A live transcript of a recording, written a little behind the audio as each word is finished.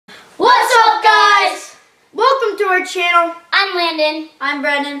our channel. I'm Landon. I'm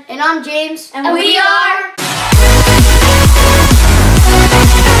Brendan. And I'm James. And we are...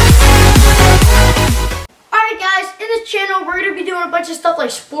 Alright guys, in this channel we're going to be doing a bunch of stuff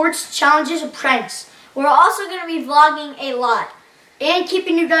like sports, challenges, and pranks. We're also going to be vlogging a lot. And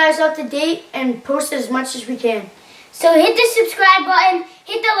keeping you guys up to date and post as much as we can. So hit the subscribe button,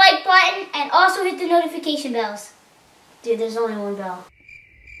 hit the like button, and also hit the notification bells. Dude, there's only one bell.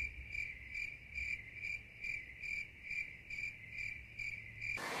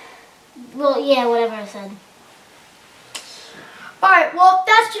 Well, yeah, whatever I said. Alright, well,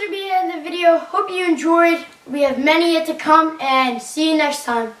 that's going to be the end of the video. Hope you enjoyed. We have many yet to come, and see you next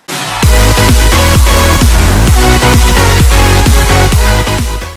time.